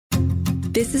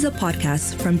This is a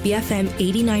podcast from BFM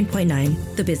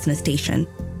 89.9, the business station.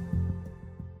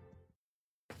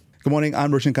 Good morning,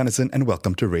 I'm Roshan Kanasan and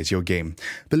welcome to Raise Your Game.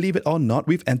 Believe it or not,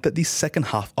 we've entered the second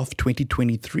half of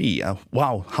 2023.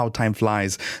 Wow, how time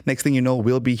flies. Next thing you know,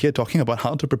 we'll be here talking about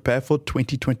how to prepare for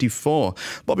 2024.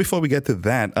 But before we get to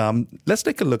that, let's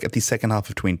take a look at the second half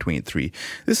of 2023.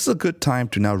 This is a good time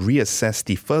to now reassess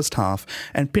the first half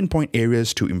and pinpoint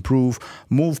areas to improve,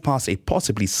 move past a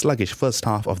possibly sluggish first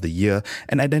half of the year,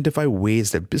 and identify ways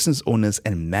that business owners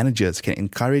and managers can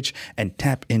encourage and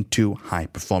tap into high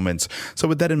performance. So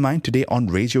with that in mind, today on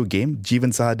Raise Your Game,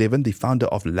 Jeevan Sahadevan, the founder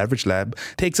of Leverage Lab,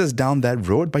 takes us down that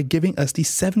road by giving us the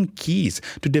 7 keys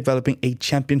to developing a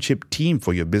championship team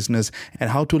for your business and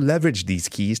how to leverage these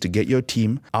keys to get your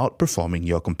team outperforming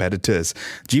your competitors.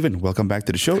 Jeevan, welcome back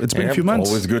to the show. It's been a few months.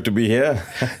 Always good to be here.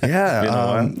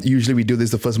 Usually we do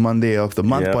this the first Monday of the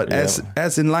month, but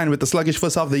as in line with the sluggish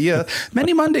first half of the year,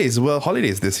 many Mondays were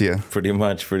holidays this year. Pretty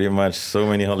much. So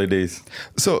many holidays.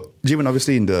 So, Jeevan,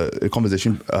 obviously in the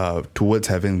conversation towards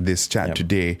having this chat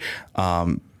today,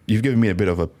 you've given me a bit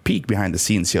of a peek behind the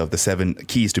scenes here of the 7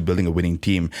 keys to building a winning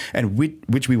team, and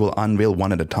which we will unveil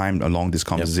one at a time along this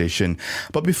conversation.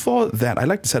 But before that, I'd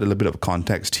like to set a little bit of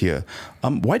context here.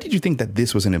 Why did you think that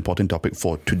this was an important topic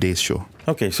for today's show?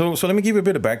 Okay, so let me give you a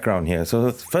bit of background here.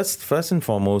 So first and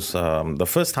foremost, the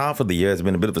first half of the year has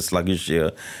been a bit of a sluggish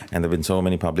year, and there have been so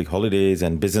many public holidays,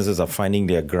 and businesses are finding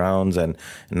their grounds, and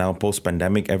now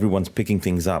post-pandemic, everyone's picking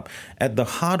things up. At the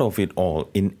heart of it all,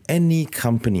 in any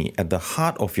company, at the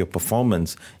heart of your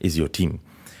performance is your team.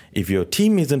 If your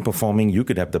team isn't performing, you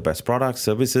could have the best products,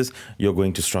 services, you're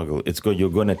going to struggle. You're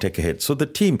going to take a hit. So the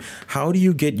team, how do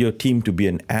you get your team to be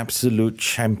an absolute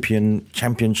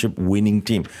championship winning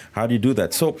team? How do you do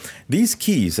that? So these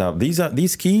keys, let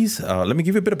me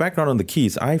give you a bit of background on the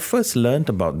keys. I first learned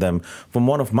about them from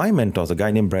one of my mentors, a guy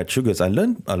named Brad Sugars. I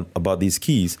learned about these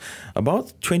keys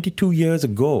about 22 years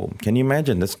ago. Can you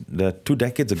imagine? That's 2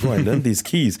 decades ago, I learned these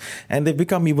keys, and they've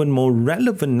become even more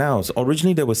relevant now. So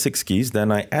originally there were 6 keys,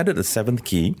 then I added a 7th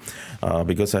key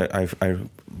because I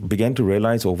began to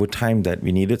realize over time that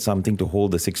we needed something to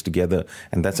hold the 6 together,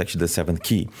 and that's actually the 7th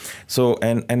key. So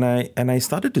and I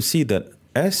started to see that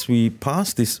as we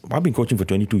passed this, I've been coaching for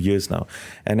 22 years now,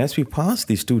 and as we passed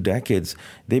these 2 decades,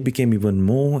 they became even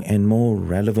more and more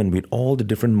relevant with all the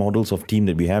different models of team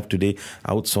that we have today,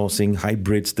 outsourcing,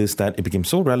 hybrids, this, that. It became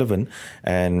so relevant,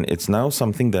 and it's now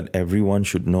something that everyone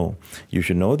should know. You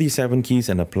should know these 7 keys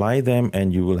and apply them,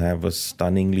 and you will have a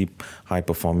stunningly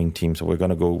high-performing team. So we're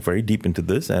going to go very deep into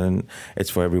this, and it's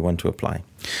for everyone to apply.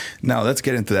 Now, let's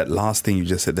get into that last thing you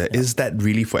just said there. Yeah. Is that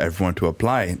really for everyone to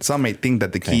apply? Some may think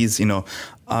that the keys,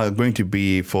 are going to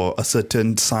be for a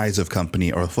certain size of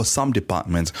company or for some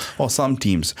departments or some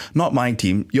teams. Not my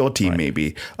team, your team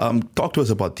maybe. Talk to us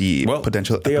about the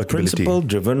potential applicability. They are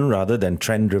principle-driven rather than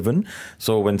trend-driven.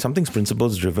 So when something's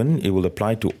principles-driven, it will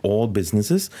apply to all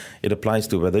businesses. It applies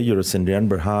to whether you're a Sdn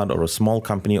Bhd or a small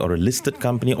company or a listed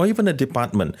company or even a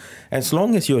department. As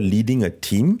long as you're leading a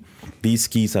team, these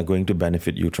keys are going to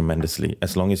benefit you tremendously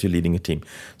as long as you're leading a team.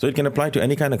 So it can apply to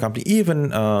any kind of company,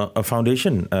 even a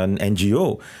foundation, an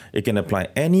NGO. It can apply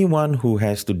anyone who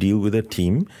has to deal with a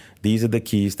team. These are the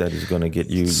keys that is going to get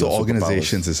you. So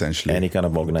organizations, essentially. Any kind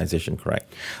of organization,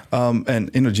 correct.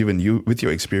 And Jeevan, you, with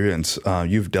your experience,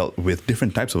 you've dealt with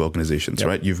different types of organizations,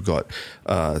 right? You've got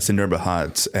Sdn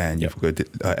Bhd and you've got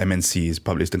MNCs,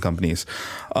 public listed companies.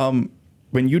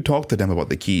 When you talk to them about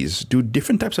the keys, do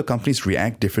different types of companies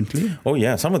react differently? Oh,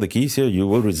 yeah. Some of the keys here, you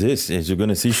will resist, as you're going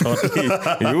to see shortly.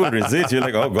 You will resist. You're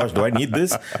like, oh, gosh, do I need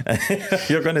this?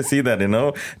 You're going to see that,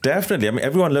 Definitely. I mean,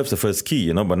 everyone loves the first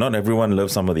key, but not everyone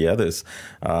loves some of the others.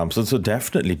 So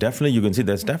definitely, you can see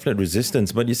there's definite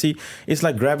resistance. But you see, it's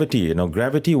like gravity.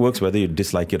 Gravity works whether you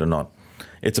dislike it or not.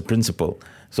 It's a principle.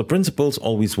 So principles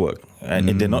always work, and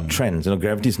they're not trends.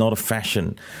 Gravity is not a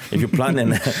fashion. If you plant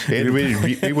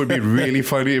it would be really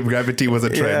funny if gravity was a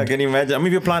trend. Yeah, can you imagine? I mean,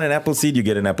 if you plant an apple seed, you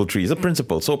get an apple tree. It's a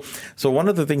principle. So one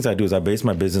of the things I do is I base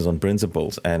my business on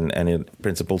principles, and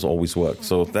principles always work.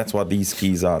 So that's what these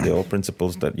keys are. They're all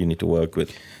principles that you need to work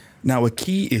with. Now, a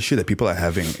key issue that people are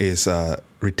having is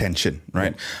retention,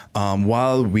 right?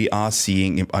 While we are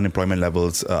seeing unemployment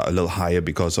levels a little higher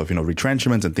because of,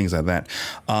 retrenchments and things like that,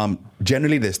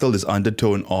 generally there's still this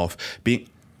undertone of being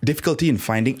difficulty in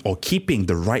finding or keeping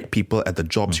the right people at the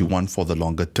jobs you want for the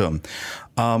longer term.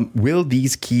 Will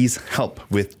these keys help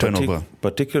with turnover?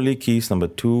 Particularly keys number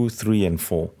 2, 3, and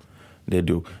 4. They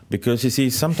do. Because you see,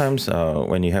 sometimes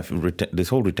when you have this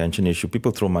whole retention issue,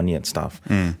 people throw money at staff,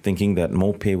 thinking that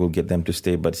more pay will get them to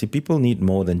stay. But see, people need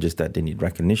more than just that. They need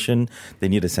recognition. They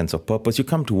need a sense of purpose. You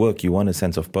come to work, you want a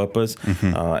sense of purpose,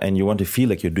 and you want to feel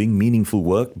like you're doing meaningful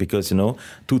work because,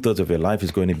 2/3 of your life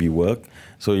is going to be work.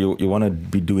 So you want to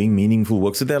be doing meaningful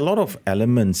work. So there are a lot of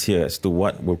elements here as to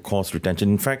what will cause retention.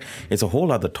 In fact, it's a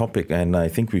whole other topic, and I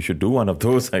think we should do one of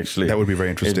those, actually. That would be very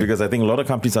interesting. Because I think a lot of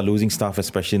companies are losing staff,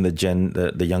 especially in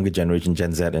the younger generation,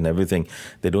 Gen Z and everything.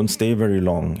 They don't stay very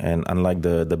long, and unlike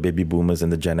the baby boomers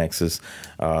and the Gen Xs.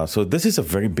 So this is a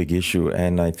very big issue,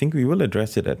 and I think we will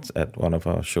address it at one of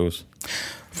our shows.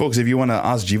 Folks, if you want to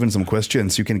ask Jeevan some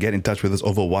questions, you can get in touch with us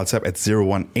over WhatsApp at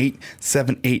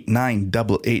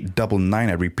 018-789-8899.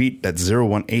 I repeat, that's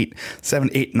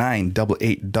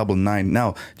 018-789-8899.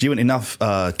 Now, Jeevan, enough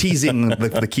teasing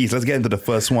the keys. Let's get into the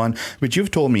first one, which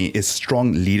you've told me is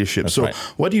strong leadership. That's so right.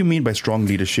 What do you mean by strong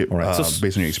leadership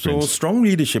based on your experience? So strong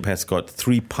leadership has got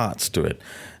 3 parts to it.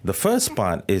 The first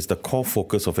part is the core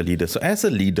focus of a leader. So as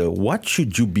a leader, what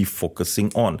should you be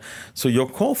focusing on? So your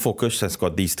core focus has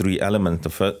got these 3 elements, the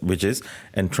first, which is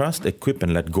entrust, equip,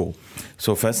 and let go.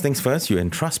 So first things first, you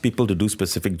entrust people to do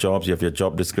specific jobs. You have your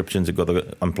job descriptions, you've got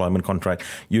the employment contract.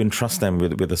 You entrust them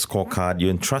with a scorecard. You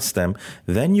entrust them.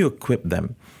 Then you equip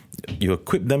them. You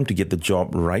equip them to get the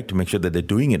job right, to make sure that they're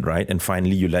doing it right. And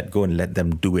finally, you let go and let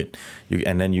them do it.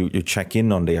 And then you check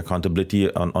in on the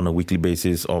accountability on a weekly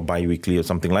basis or bi-weekly or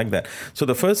something like that. So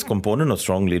the first component of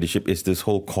strong leadership is this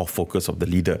whole core focus of the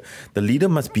leader. The leader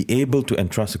must be able to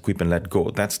entrust, equip, and let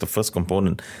go. That's the first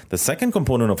component. The second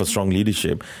component of a strong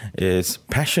leadership is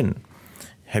passion.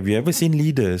 Have you ever seen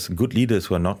good leaders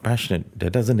who are not passionate?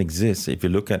 That doesn't exist. If you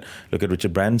look at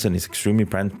Richard Branson, he's extremely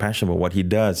passionate about what he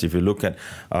does. If you look at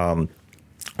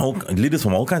leaders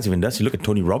from all kinds of industries, look at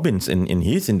Tony Robbins in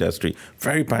his industry,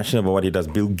 very passionate about what he does.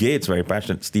 Bill Gates, very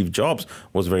passionate. Steve Jobs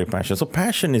was very passionate. So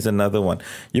passion is another one.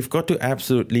 You've got to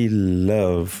absolutely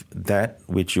love that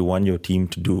which you want your team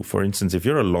to do. For instance, if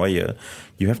you're a lawyer,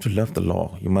 you have to love the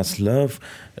law. You must love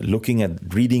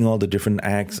reading all the different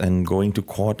acts and going to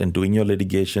court and doing your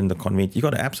litigation, the conveyance. You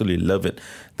got to absolutely love it.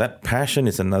 That passion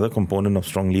is another component of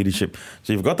strong leadership.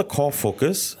 So you've got the core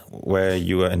focus where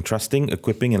you are entrusting,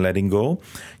 equipping, and letting go.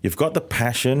 You've got the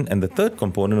passion, and the third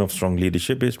component of strong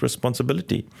leadership is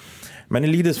responsibility. Many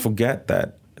leaders forget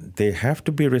that they have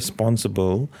to be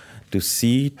responsible to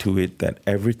see to it that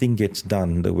everything gets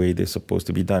done the way they're supposed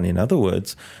to be done. In other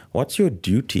words, what's your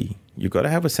duty? You've got to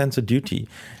have a sense of duty.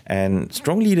 And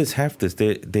strong leaders have this.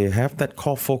 They have that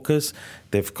core focus,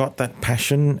 they've got that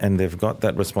passion, and they've got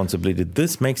that responsibility.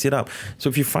 This makes it up. So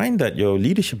if you find that your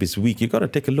leadership is weak, you've got to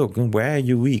take a look. Where are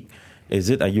you weak?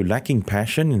 Are you lacking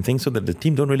passion in things so that the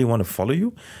team don't really want to follow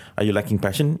you? Are you lacking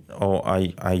passion, or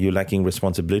are you lacking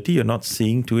responsibility? You're not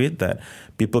seeing to it that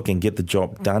people can get the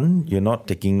job done. You're not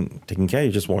taking care.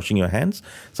 You're just washing your hands.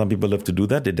 Some people love to do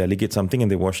that. They delegate something and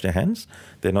they wash their hands.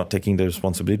 They're not taking the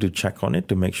responsibility to check on it,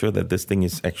 to make sure that this thing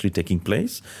is actually taking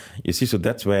place. You see, so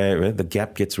that's where the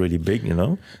gap gets really big,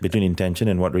 between intention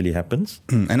and what really happens.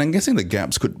 And I'm guessing the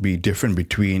gaps could be different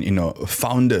between,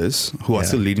 founders who are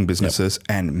still leading businesses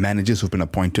and managers who've been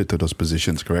appointed to those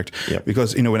positions, correct? Yep.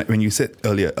 Because, when you said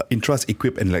earlier, entrust,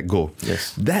 equip, and let go.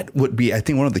 Yes. That would be, I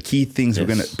think, one of the key things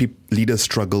leaders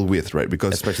struggle with, right?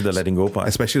 Because especially the letting go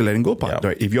part.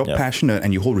 Right? If you're passionate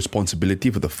and you hold responsibility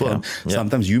for the firm,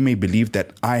 sometimes you may believe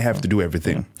that I have to do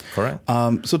everything. Yeah.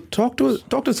 Correct. So talk to us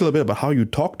a little bit about how you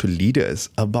talk to leaders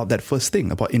about that first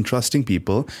thing, about entrusting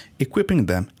people, equipping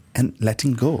them, and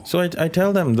letting go. So I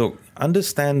tell them, look,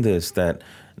 understand this, that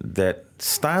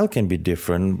style can be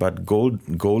different, but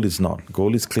goal is not.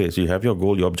 Goal is clear. So you have your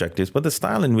goal, your objectives, but the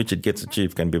style in which it gets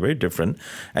achieved can be very different.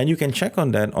 And you can check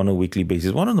on that on a weekly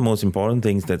basis. One of the most important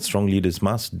things that strong leaders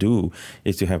must do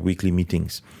is to have weekly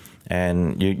meetings.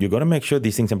 And you got to make sure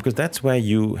these things, because that's where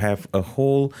you have a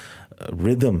whole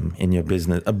rhythm in your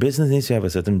business. A business needs to have a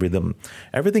certain rhythm.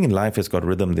 Everything in life has got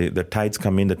rhythm. The tides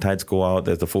come in, the tides go out.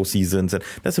 There's the 4 seasons, and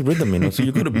that's a rhythm. So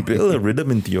you've got to build a rhythm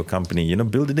into your company.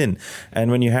 Build it in. And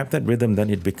when you have that rhythm,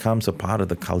 then it becomes a part of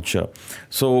the culture.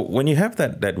 So when you have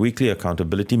that weekly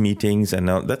accountability meetings, and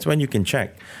that's when you can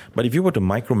check. But if you were to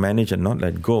micromanage and not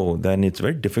let go, then it's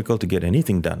very difficult to get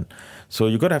anything done. So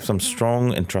you've got to have some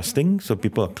strong and trusting, so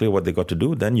people are clear what they got to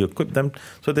do. Then you equip them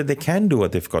so that they can do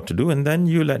what they've got to do, and then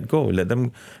you let go. Let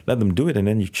them do it, and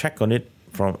then you check on it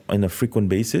on a frequent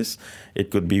basis.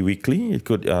 It could be weekly. It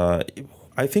could.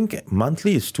 I think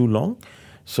monthly is too long.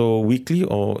 So weekly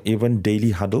or even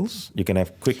daily huddles. You can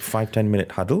have quick 5-10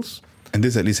 minute huddles. And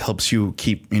this at least helps you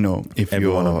keep, if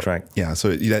everyone you're on track. Yeah,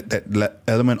 so that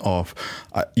element of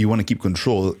you want to keep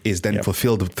control is then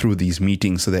fulfilled through these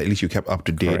meetings, so that at least you kept up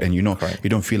to date. Correct. And you Correct.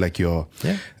 don't feel like you're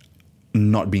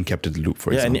not being kept in the loop,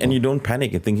 for example. And you don't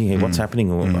panic. You're thinking, hey, what's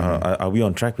happening? Are we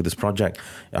on track with this project?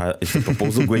 Is the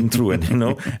proposal going through? And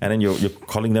and then you're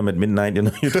calling them at midnight. You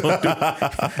don't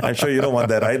I'm sure you don't want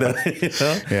that either.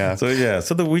 Yeah.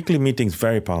 So the weekly meeting is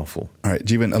very powerful. All right,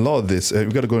 Jeevan, a lot of this,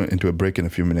 we've got to go into a break in a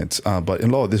few minutes, but a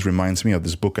lot of this reminds me of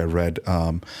this book I read,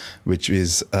 which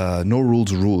is No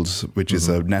Rules, which is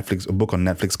a book on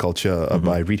Netflix culture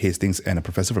by Reed Hastings and a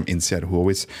professor from INSEAD who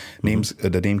always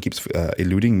the name keeps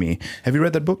eluding me. Have you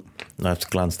read that book? No, I've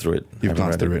glanced through it. You've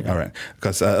glanced through it, all right.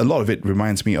 Because a lot of it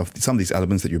reminds me of some of these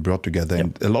elements that you brought together.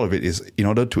 And a lot of it is, in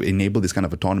order to enable this kind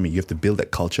of autonomy, you have to build that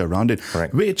culture around it,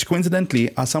 Correct. which coincidentally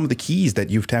are some of the keys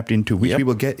that you've tapped into, which we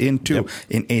will get into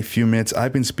in a few minutes.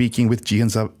 I've been speaking with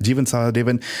Jeevan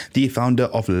Sahadevan, the founder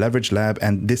of Leverage Lab,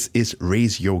 and this is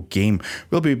Raise Your Game.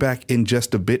 We'll be back in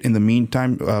just a bit. In the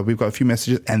meantime, we've got a few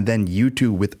messages, and then you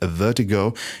two with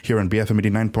Vertigo here on BFM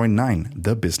 89.9,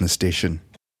 the business station.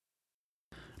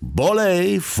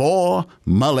 Boleh for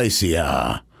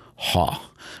Malaysia.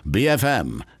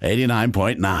 BFM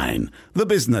 89.9, the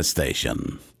business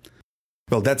station.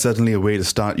 Well, that's certainly a way to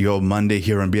start your Monday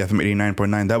here on BFM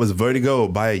 89.9. That was Vertigo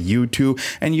by U2.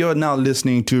 And you're now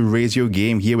listening to Raise Your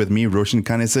Game here with me, Roshan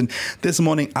Kanesan. This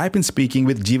morning, I've been speaking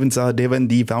with Jeevan Sahadevan,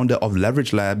 the founder of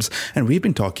Leverage Labs. And we've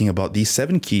been talking about the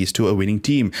 7 keys to a winning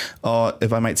team.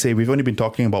 If I might say, we've only been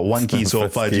talking about one key so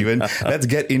far, Jeevan. Let's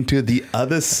get into the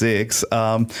other 6,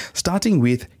 starting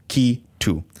with key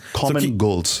 2. Common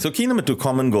goals. So key number 2,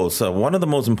 common goals. So one of the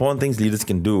most important things leaders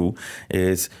can do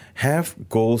is have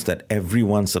goals that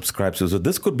everyone subscribes to. So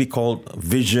this could be called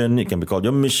vision. It can be called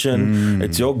your mission.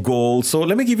 It's your goal. So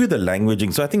let me give you the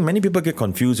languaging. So I think many people get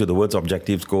confused with the words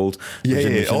objectives, goals.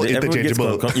 Vision, all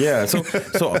interchangeable.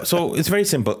 So it's very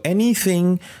simple.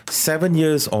 Anything 7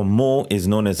 years or more is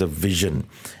known as a vision.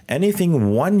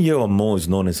 Anything 1 year or more is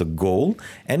known as a goal.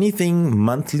 Anything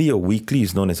monthly or weekly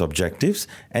is known as objectives.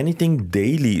 Anything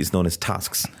daily is known as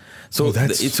tasks. So,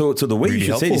 so the way really you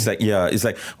should say it is it's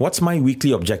like, what's my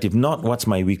weekly objective? Not what's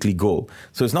my weekly goal.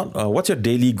 So it's not, what's your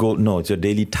daily goal? No, it's your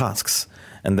daily tasks.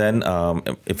 And then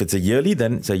if it's a yearly,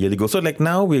 then it's a yearly goal. So like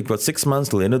now we've got 6 months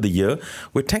till the end of the year.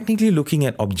 We're technically looking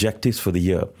at objectives for the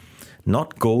year.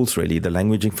 Not goals, really. The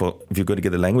languaging for, if you're going to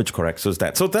get the language correct, so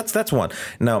that's one.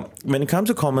 Now, when it comes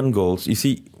to common goals, you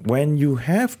see, when you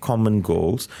have common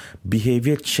goals,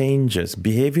 behavior changes.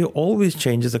 Behavior always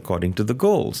changes according to the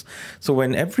goals. So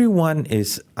when everyone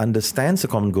understands the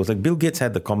common goals, like Bill Gates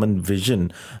had the common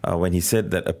vision when he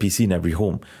said that a PC in every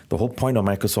home. The whole point of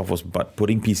Microsoft was about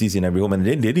putting PCs in every home, and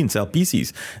they didn't sell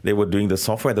PCs. They were doing the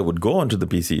software that would go onto the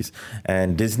PCs.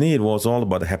 And Disney, it was all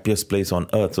about the happiest place on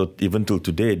earth. So even till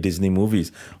today, Disney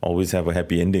movies always have a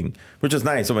happy ending, which is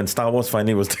nice. So when Star Wars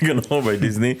finally was taken over by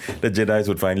Disney, the Jedis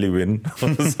would finally win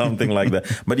or something like that.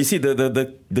 But you see,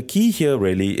 the key here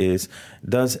really is,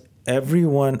 does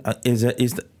everyone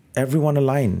everyone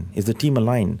align? Is the team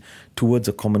aligned towards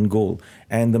a common goal?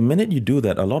 And the minute you do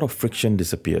that, a lot of friction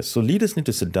disappears. So leaders need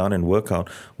to sit down and work out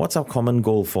what's our common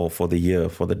goal for the year,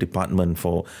 for the department,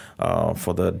 for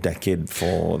the decade,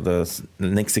 for the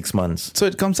next 6 months. So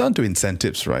it comes down to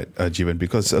incentives, right, Jeevan?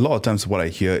 Because a lot of times what I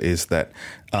hear is that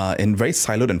in very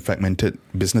siloed and fragmented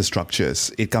business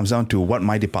structures, it comes down to what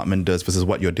my department does versus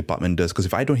what your department does. Because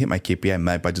if I don't hit my KPI,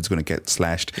 my budget's going to get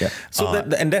slashed. Yeah. So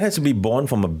that has to be born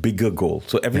from a bigger goal.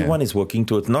 So everyone is working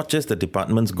towards not just the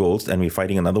department's goals, and we're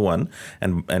fighting another one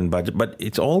and budget, but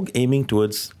it's all aiming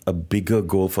towards a bigger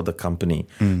goal for the company.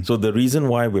 So the reason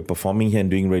why we're performing here and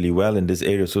doing really well in this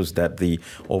area is that the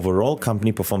overall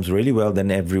company performs really well, then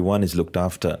everyone is looked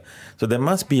after. So there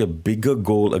must be a bigger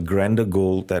goal, a grander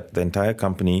goal that the entire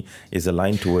company is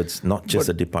aligned towards, not just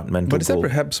a departmental goal. But is that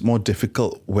perhaps more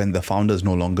difficult when the founder is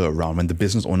no longer around, when the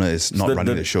business owner is not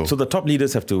running the show? So the top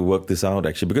leaders have to work this out,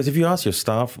 actually, because if you ask your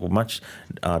staff much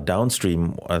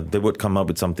downstream, they would come up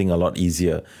with something a lot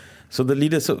easier. So the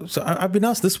leaders, so I've been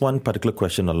asked this one particular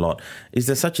question a lot. Is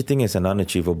there such a thing as an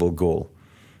unachievable goal?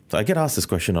 So I get asked this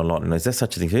question a lot. And is there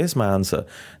such a thing? Here's my answer.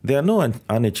 There are no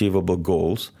unachievable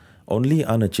goals, only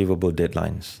unachievable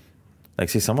deadlines. Like,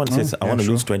 say someone says, I want to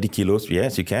lose 20 kilos.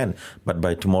 Yes, you can. But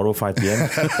by tomorrow, 5 p.m.,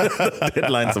 the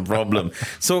deadline's a problem.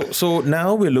 So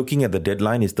now we're looking at the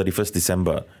deadline is 31st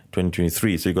December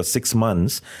 2023. So you've got 6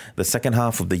 months, the second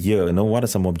half of the year. What are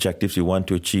some objectives you want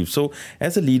to achieve? So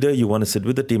as a leader, you want to sit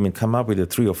with the team and come up with the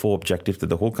 3 or 4 objectives that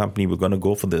the whole company, we're going to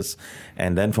go for this.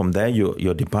 And then from there,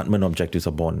 your department objectives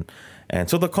are born. And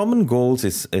so the common goals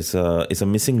is a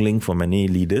missing link for many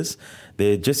leaders.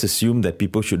 They just assume that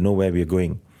people should know where we're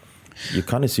going. You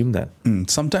can't assume that.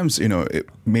 Sometimes,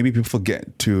 maybe people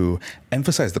forget to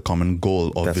emphasize the common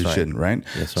goal or vision, right?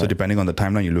 So depending on the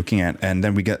timeline you're looking at, and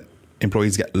then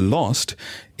employees get lost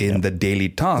in the daily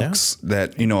tasks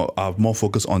that, are more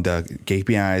focused on their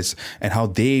KPIs and how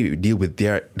they deal with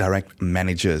their direct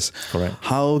managers. Correct.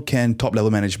 How can top-level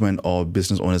management or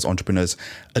business owners, entrepreneurs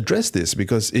address this?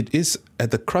 Because it is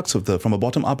at the crux of from a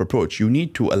bottom-up approach. You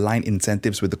need to align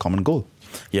incentives with the common goal.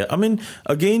 Yeah, I mean,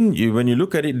 again, when you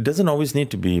look at it, it doesn't always need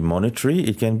to be monetary.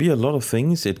 It can be a lot of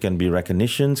things. It can be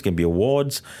recognitions, can be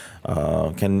awards,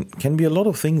 can be a lot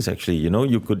of things, actually.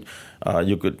 You could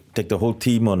take the whole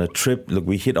team on a trip. Look,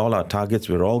 we hit all our targets.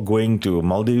 We're all going to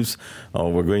Maldives,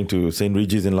 or we're going to St.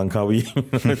 Regis in Langkawi.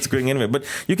 It's going anywhere. But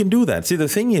you can do that. See,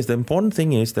 the important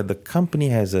thing is that the company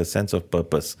has a sense of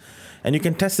purpose. And you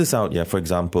can test this out. For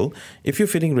example, if you're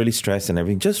feeling really stressed and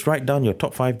everything, just write down your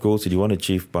top 5 goals that you want to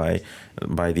achieve by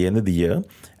the end of the year,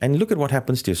 and look at what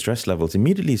happens to your stress levels.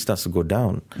 Immediately it starts to go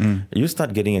down. You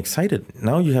start getting excited.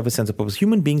 Now you have a sense of purpose.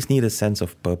 Human beings need a sense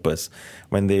of purpose.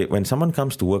 When someone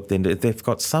comes to work, then they've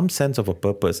got some sense of a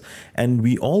purpose. And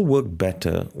we all work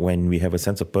better when we have a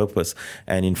sense of purpose.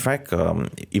 And in fact,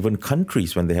 even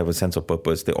countries, when they have a sense of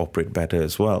purpose, they operate better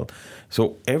as well.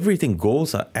 So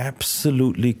goals are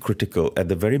absolutely critical. At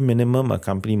the very minimum, a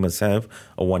company must have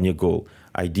a 1-year goal.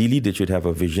 Ideally, they should have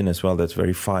a vision as well that's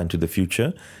very far into the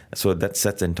future. So that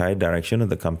sets the entire direction of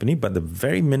the company. But the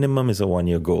very minimum is a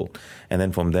 1-year goal. And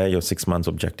then from there, your 6 months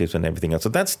objectives and everything else. So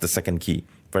that's the second key,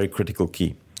 very critical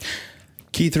key.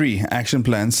 Key 3, action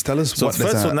plans. Tell us what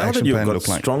does an action plan look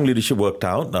like? Strong leadership worked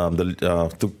out,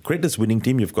 to create this winning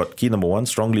team, you've got key number 1,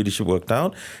 strong leadership worked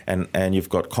out, and you've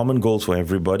got common goals for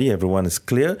everybody. Everyone is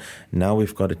clear. Now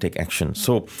we've got to take action.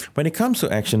 So when it comes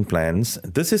to action plans,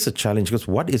 this is a challenge, because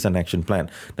what is an action plan?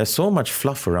 There's so much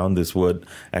fluff around this word,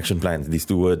 action plan, these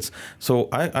 2 words. So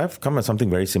I've come at something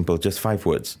very simple, just 5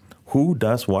 words. Who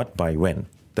does what by when?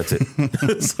 That's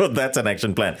it. So that's an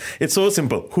action plan. It's so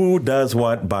simple. Who does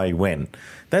what by when?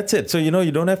 That's it. So, you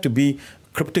don't have to be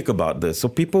cryptic about this. So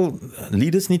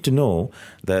leaders need to know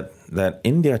that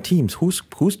in their teams,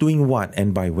 who's doing what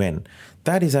and by when.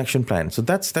 That is action plan. So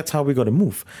that's how we got to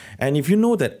move. And if you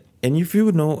know that, and if you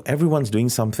know everyone's doing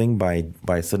something by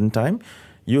a certain time,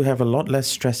 you have a lot less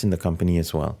stress in the company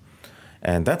as well.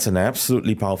 And that's an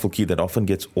absolutely powerful key that often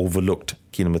gets overlooked,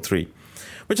 key number 3.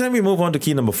 Which then we move on to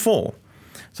key number 4.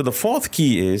 So the 4th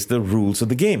key is the rules of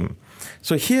the game.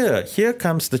 So here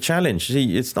comes the challenge.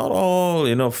 See, it's not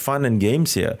all, fun and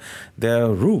games here. There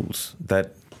are rules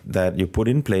that you put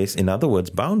in place, in other words,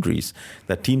 boundaries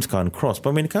that teams can't cross.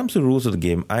 But when it comes to rules of the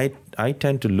game, I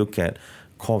tend to look at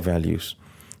core values.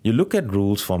 You look at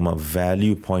rules from a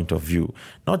value point of view,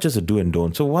 not just a do and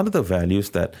don't. So what are the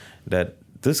values that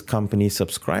this company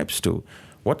subscribes to?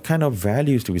 What kind of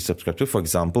values do we subscribe to? For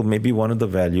example, maybe one of the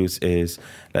values is,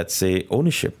 let's say,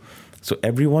 ownership. So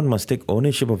everyone must take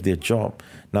ownership of their job.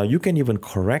 Now, you can even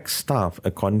correct staff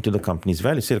according to the company's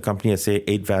values. Say the company has,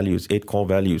 8 values, 8 core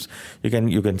values. You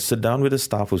can sit down with a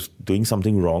staff who's doing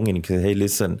something wrong and you can say, hey,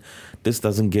 listen, this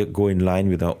doesn't go in line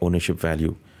with our ownership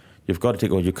value. You've got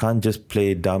to you can't just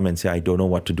play dumb and say, I don't know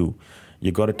what to do.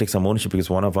 You've got to take some ownership,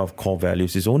 because one of our core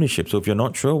values is ownership. So if you're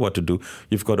not sure what to do,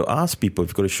 you've got to ask people.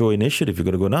 You've got to show initiative. You've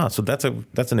got to go and ask. So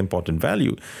that's an important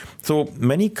value. So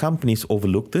many companies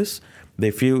overlook this.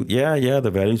 They feel, the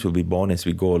values will be born as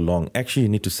we go along. Actually, you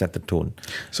need to set the tone.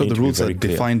 So the rules are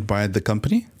defined by the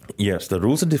company? Yes, the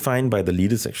rules are defined by the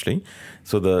leaders, actually.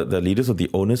 So the leaders or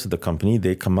the owners of the company,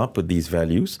 they come up with these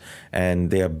values and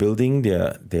they are building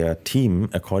their team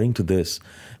according to this.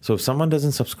 So if someone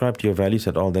doesn't subscribe to your values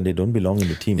at all, then they don't belong in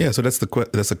the team. Yeah, so that's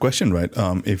the question, right?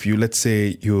 If you, let's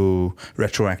say, you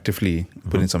retroactively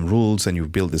put in some rules and you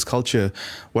build this culture,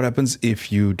 what happens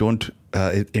if you don't?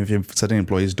 If certain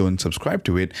employees don't subscribe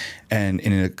to it, and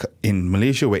in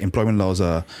Malaysia, where employment laws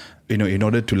are, in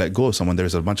order to let go of someone, there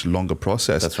is a much longer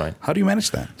process. That's right. How do you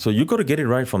manage that? So you got to get it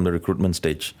right from the recruitment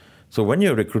stage. So when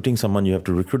you're recruiting someone, you have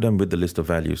to recruit them with the list of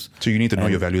values. So you need to know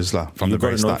your values from the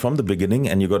very start. From the beginning,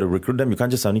 and you got to recruit them. You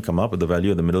can't just suddenly come up with the value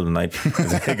in the middle of the night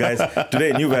and say, hey guys,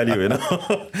 today new value,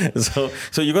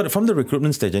 So you got it from the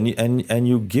recruitment stage, and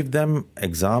you give them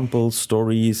examples,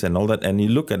 stories, and all that, and you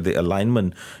look at the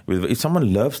alignment with if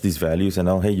someone loves these values, and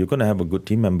hey, you're going to have a good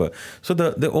team member. So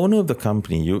the owner of the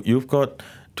company, you've got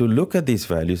to look at these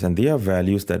values, and they are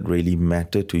values that really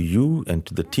matter to you and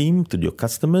to the team, to your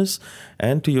customers,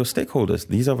 and to your stakeholders.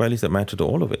 These are values that matter to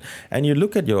all of it. And you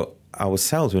look at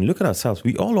ourselves, when you look at ourselves,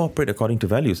 we all operate according to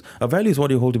values. A value is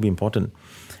what you hold to be important.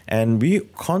 And we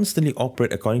constantly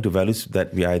operate according to values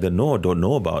that we either know or don't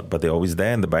know about, but they're always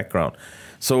there in the background.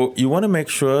 So you want to make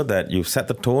sure that you set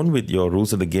the tone with your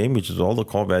rules of the game, which is all the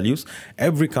core values.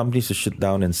 Every company should sit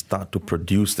down and start to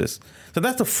produce this. So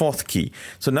that's the fourth key.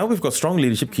 So now we've got strong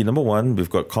leadership key. Number 1, we've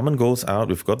got common goals out.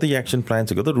 We've got the action plans.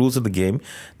 We've got the rules of the game.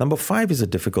 Number 5 is a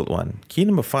difficult one. Key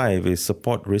number 5 is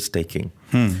support risk-taking.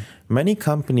 Many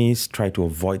companies try to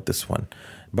avoid this one.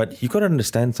 But you've got to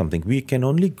understand something. We can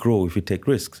only grow if we take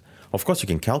risks. Of course, you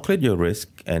can calculate your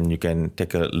risk and you can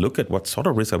take a look at what sort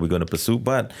of risk are we going to pursue.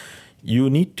 But you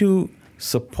need to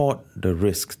support the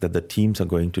risks that the teams are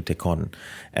going to take on.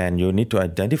 And you need to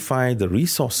identify the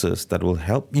resources that will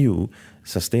help you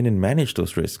sustain and manage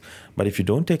those risks. But if you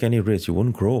don't take any risks, you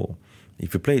won't grow.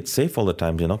 If you play it safe all the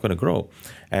time, you're not going to grow.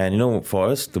 And, for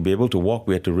us to be able to walk,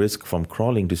 we had to risk from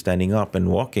crawling to standing up and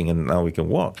walking, and now we can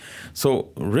walk. So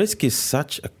risk is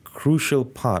such a crucial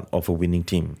part of a winning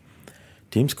team.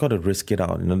 Teams got to risk it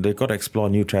out. They've got to explore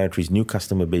new territories, new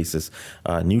customer bases,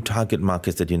 new target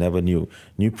markets that you never knew,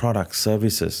 new products,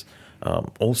 services,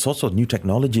 all sorts of new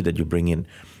technology that you bring in.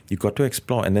 You've got to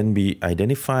explore, and then we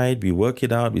identify it, we work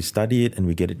it out, we study it, and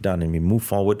we get it done, and we move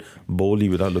forward boldly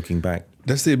without looking back.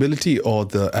 Does the ability or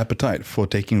the appetite for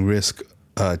taking risk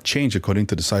change according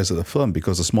to the size of the firm?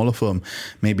 Because a smaller firm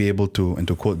may be able to, and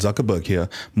to quote Zuckerberg here,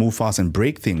 move fast and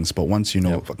break things. But once, a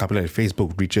company like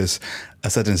Facebook reaches a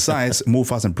certain size, move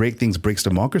fast and break things breaks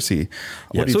democracy.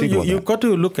 What do you think about that? You've got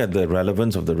to look at the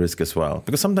relevance of the risk as well.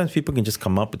 Because sometimes people can just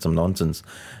come up with some nonsense.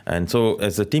 And so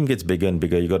as the team gets bigger and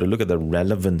bigger, you've got to look at the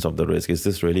relevance of the risk. Is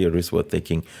this really a risk worth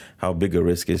taking? How big a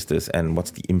risk is this? And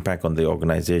what's the impact on the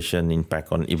organization,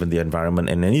 impact on even the environment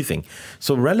and anything?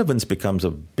 So relevance becomes a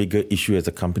bigger issue as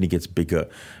the company gets bigger.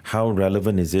 How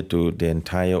relevant is it to the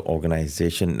entire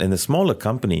organization? In a smaller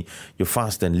company, you're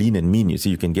fast and lean and mean. You see,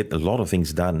 you can get a lot of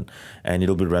things done and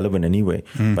it'll be relevant anyway.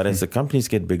 Mm-hmm. But as the companies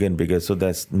get bigger and bigger, so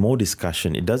there's more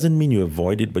discussion. It doesn't mean you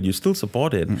avoid it, but you still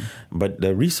support it. Mm-hmm. But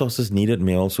the resources needed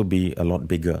may also be a lot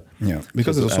bigger. Yeah,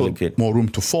 because there's also more room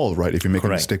to fall, right, if you make a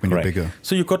mistake when you're bigger.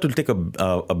 So you've got to take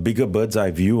a bigger bird's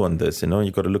eye view on this.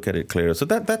 You've got to look at it clearer. So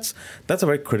that's a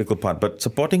very critical part. But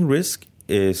supporting risk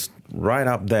is right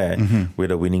up there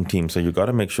with a winning team. So you got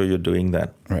to make sure you're doing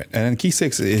that. Right. And then key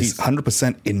 6 is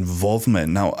 100%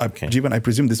 involvement. Now, Jeevan, I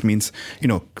presume this means,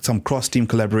 some cross-team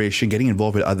collaboration, getting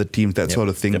involved with other teams, that sort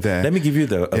of thing there. Let me give you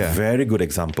a very good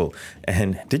example.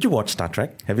 And did you watch Star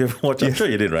Trek? Have you ever watched? I'm sure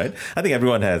you did, right? I think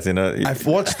everyone has, I've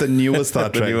watched the newer Star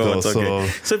Trek, though.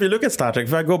 So if you look at Star Trek,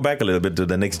 if I go back a little bit to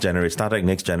the Next Generation, Star Trek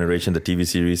Next Generation, the TV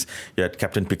series, you had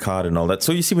Captain Picard and all that.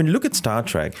 So you see, when you look at Star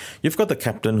Trek, you've got the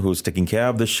captain who's taking care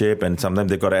of the ship, and sometimes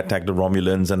they've got to attack the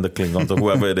Romulans and the Klingons or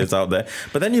whoever it is out there.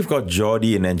 But then you've got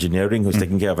Geordi in engineering who's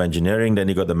taking care of engineering. Then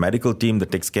you've got the medical team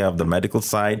that takes care of the medical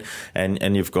side.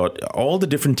 And you've got all the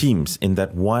different teams in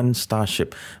that one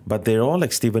starship. But they're all,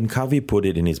 like Stephen Covey put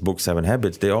it in his book, 7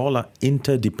 Habits, they all are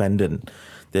interdependent.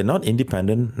 They're not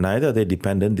independent, neither are they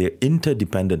dependent, they're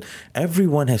interdependent.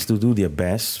 Everyone has to do their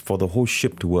best for the whole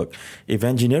ship to work. If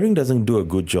engineering doesn't do a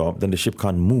good job, then the ship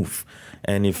can't move.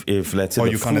 And if let's say, or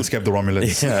you can't escape the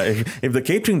Romulans. Yeah, if the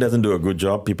catering doesn't do a good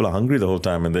job, people are hungry the whole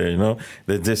time, and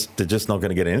they're just not going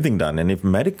to get anything done. And if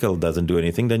medical doesn't do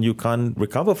anything, then you can't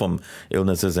recover from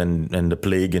illnesses and the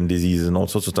plague and disease and all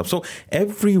sorts of stuff. So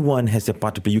everyone has their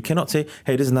part to play. You cannot say,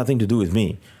 hey, this has nothing to do with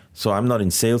me, so I'm not in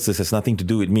sales, this has nothing to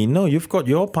do with me. No, you've got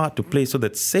your part to play so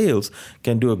that sales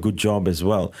can do a good job as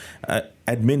well.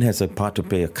 Admin has a part to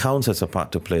play, accounts has a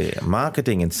part to play,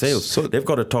 marketing and sales. So they've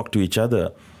got to talk to each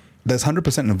other. Does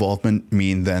 100% involvement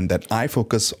mean then that I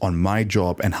focus on my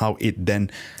job and how it then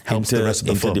helps the rest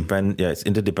of the firm? Yeah, it's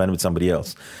interdependent with somebody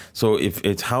else. So if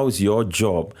it's how is your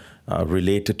job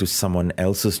related to someone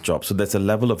else's job. So there's a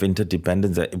level of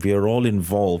interdependence that we are all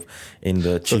involved in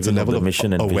the achievement of the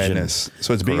mission and awareness. vision.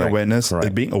 So it's being awareness,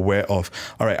 being aware of,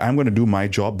 all right, I'm going to do my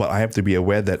job, but I have to be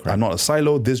aware that I'm not a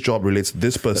silo. This job relates to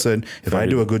this person. If I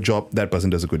do a good job, that person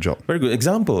does a good job. Very good.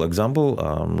 Example,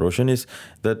 Roshan, is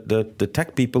that the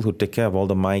tech people who take care of all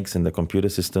the mics and the computer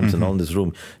systems and all in this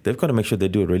room, they've got to make sure they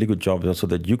do a really good job so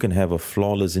that you can have a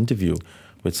flawless interview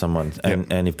with someone.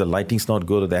 And if the lighting's not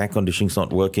good or the air conditioning's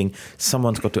not working,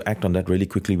 someone's got to act on that really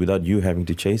quickly without you having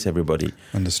to chase everybody.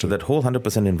 Understood. So that whole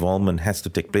 100% involvement has to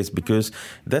take place, because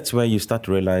that's where you start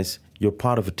to realize you're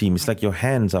part of a team. It's like your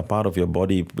hands are part of your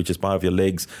body, which is part of your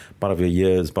legs, part of your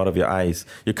ears, part of your eyes.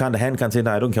 The hand can't say,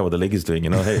 no, I don't care what the leg is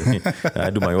doing. Hey,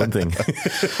 I do my own thing.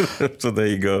 So there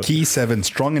you go. Key 7,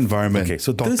 strong environment. Okay,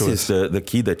 so this is the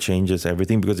key that changes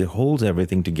everything, because it holds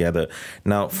everything together.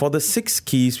 Now, for the 6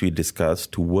 keys we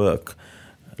discussed to work,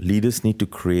 leaders need to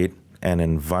create an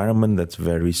environment that's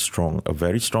very strong, a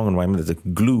very strong environment that's a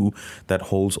glue that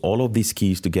holds all of these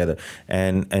keys together.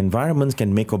 And environments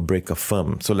can make or break a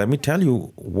firm. So let me tell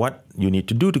you what you need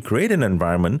to do to create an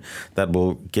environment that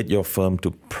will get your firm to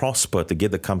prosper, to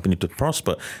get the company to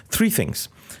prosper. 3 things.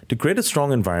 To create a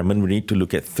strong environment, we need to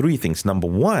look at 3 things. Number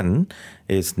 1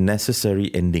 is necessary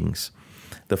endings.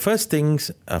 The first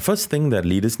thing that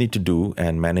leaders need to do,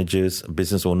 and managers,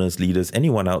 business owners, leaders,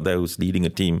 anyone out there who's leading a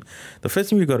team, the first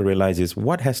thing we've got to realize is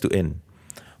what has to end.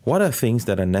 What are things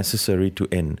that are necessary to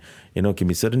end? It can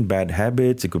be certain bad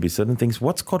habits. It could be certain things.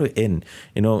 What's got to end?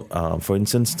 For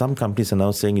instance, some companies are now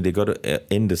saying they got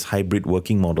to end this hybrid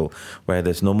working model where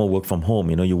there's no more work from home.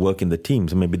 You work in the team.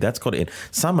 So maybe that's got to end.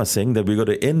 Some are saying that we got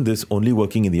to end this only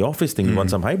working in the office thing. We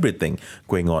want some hybrid thing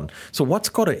going on. So what's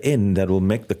got to end that will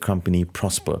make the company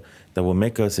prosper, that will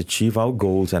make us achieve our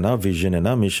goals and our vision and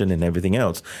our mission and everything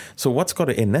else? So what's got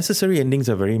to end? Necessary endings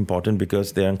are very important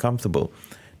because they're uncomfortable.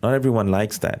 Not everyone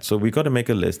likes that. So we've got to make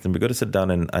a list, and we've got to sit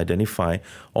down and identify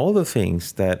all the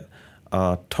things that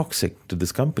are toxic to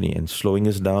this company and slowing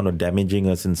us down or damaging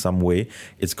us in some way.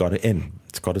 It's got to end.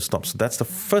 It's got to stop. So that's the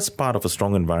first part of a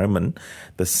strong environment.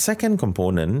 The second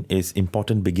component is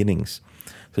important beginnings.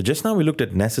 So just now we looked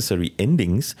at necessary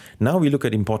endings. Now we look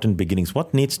at important beginnings.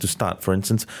 What needs to start? For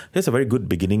instance, here's a very good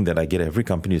beginning that I get every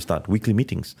company to start: weekly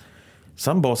meetings.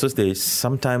 Some bosses, they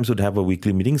sometimes would have a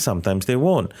weekly meeting, sometimes they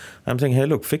won't. I'm saying, hey,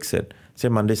 look, fix it. Say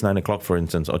Monday's 9 o'clock, for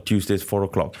instance, or Tuesday's 4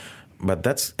 o'clock. But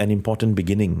that's an important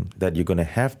beginning, that you're going to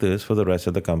have this for the rest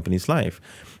of the company's life.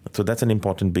 So that's an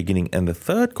important beginning. And the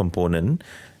third component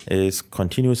is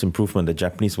continuous improvement. The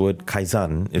Japanese word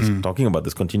kaizen is talking about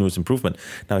this continuous improvement.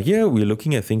 Now here we're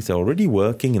looking at things that are already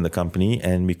working in the company,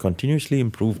 and we continuously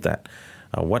improve that.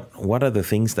 What are the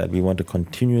things that we want to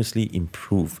continuously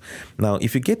improve? Now,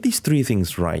 if you get these 3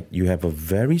 things right, you have a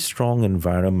very strong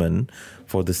environment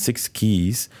for the 6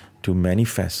 keys to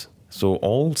manifest. So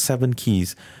all 7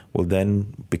 keys will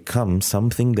then become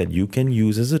something that you can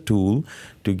use as a tool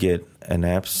to get an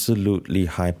absolutely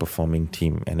high-performing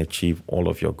team and achieve all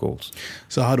of your goals.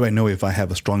 So how do I know if I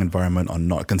have a strong environment or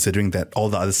not, considering that all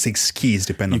the other 6 keys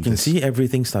depend on this? You can see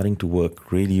everything starting to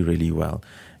work really, really well.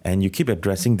 And you keep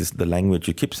addressing the language.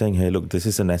 You keep saying, hey, look, this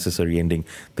is a necessary ending.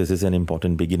 This is an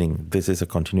important beginning. This is a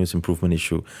continuous improvement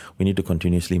issue. We need to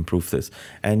continuously improve this.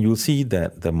 And you'll see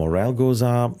that the morale goes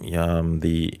up,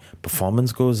 the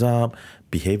performance goes up,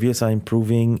 behaviors are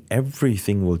improving,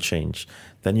 everything will change.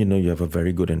 Then you know you have a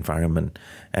very good environment.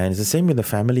 And it's the same with the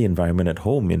family environment at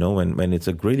home. When it's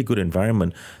a really good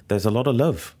environment, there's a lot of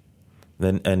love.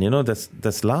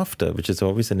 That's laughter, which is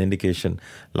always an indication.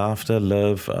 Laughter,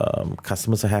 love,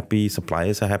 customers are happy,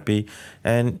 suppliers are happy,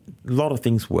 and a lot of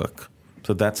things work.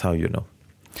 So that's how you know.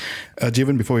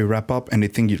 Jeevan, before we wrap up,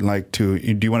 anything you'd like to?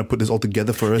 Do you want to put this all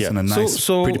together for us in a nice,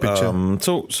 pretty picture?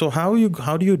 So how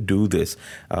do you do this?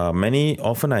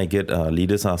 Often I get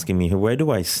leaders asking me, where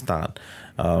do I start?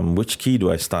 Which key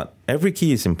do I start? Every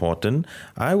key is important.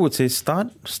 I would say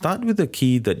start with the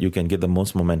key that you can get the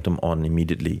most momentum on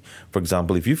immediately. For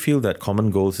example, if you feel that common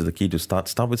goals is the key to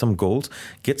start with some goals,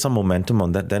 get some momentum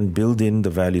on that, then build in the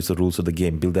values, the rules of the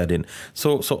game, build that in.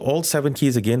 So all 7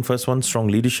 keys again. First one, strong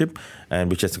leadership,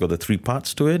 and which has got the 3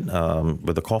 parts to it,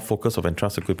 with the core focus of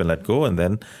entrust, equip, and let go, and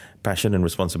then passion and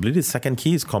responsibility. Second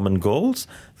key is common goals.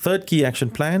 Third key,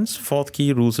 action plans. Fourth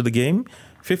key, rules of the game.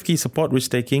 5th key, support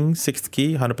risk-taking. 6th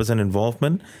key, 100%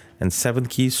 involvement. And 7th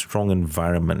key, strong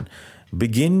environment.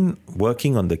 Begin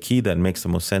working on the key that makes the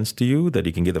most sense to you, that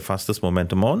you can get the fastest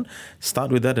momentum on.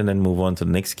 Start with that and then move on to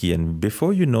the next key. And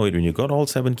before you know it, when you got all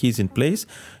 7 keys in place,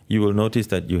 you will notice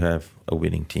that you have a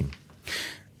winning team.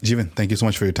 Jeevan, thank you so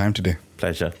much for your time today.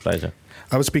 Pleasure.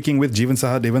 I was speaking with Jeevan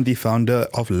Sahadevan, the founder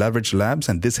of Leverage Labs,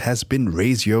 and this has been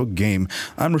Raise Your Game.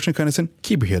 I'm Roshan Karnasan.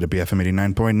 Keep it here to BFM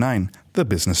 89.9, the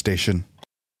business station.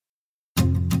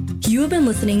 You have been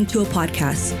listening to a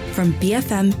podcast from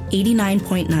BFM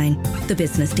 89.9, the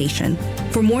business station.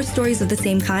 For more stories of the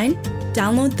same kind,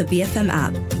 download the BFM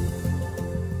app.